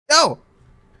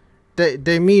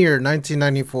Daymare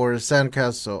 1994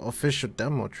 Sandcastle official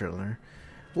demo trailer.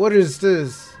 What is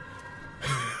this?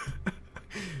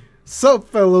 Sup,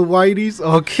 fellow whiteys?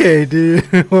 Okay, dude.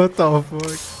 What the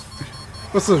fuck?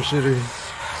 What's up, shitty?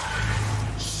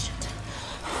 Shit.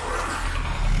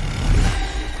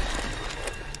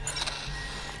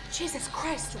 Jesus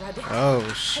Christ, Rabbit. Oh,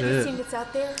 Have shit. you seen what's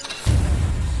out there?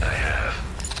 I have.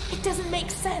 It doesn't make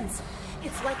sense.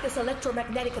 It's like this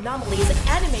electromagnetic anomaly is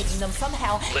animating them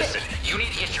somehow. Listen, you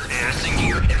need to get your ass in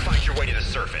gear and find your way to the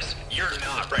surface. You're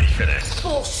not ready for this.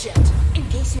 Bullshit. In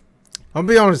case you I'll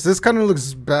be honest, this kind of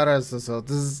looks badass as hell.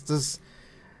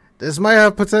 This might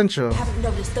have potential. haven't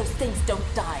noticed, those things don't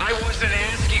die. I wasn't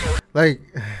asking. Like,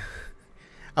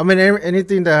 I mean,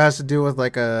 anything that has to do with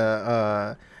like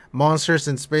a monsters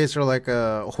in space or like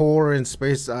a horror in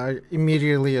space, I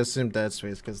immediately assume Dead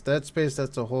Space, because Dead Space,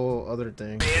 that's a whole other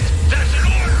thing. That's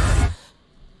an order.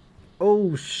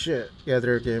 Oh shit! Yeah,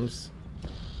 there are games.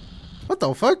 What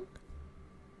the fuck?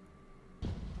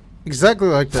 Exactly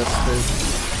like that space.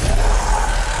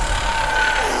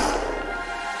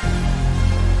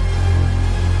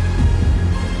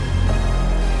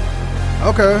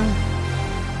 Okay.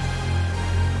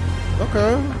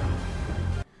 Okay.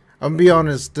 I'm gonna be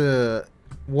honest, the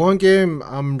one game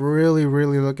I'm really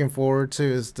looking forward to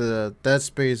is the Dead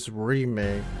Space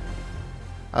remake.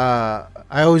 I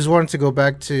always wanted to go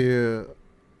back to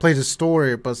play the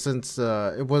story, but since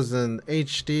it was in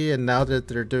HD and now that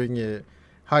they're doing it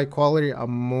high quality,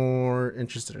 I'm more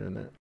interested in it.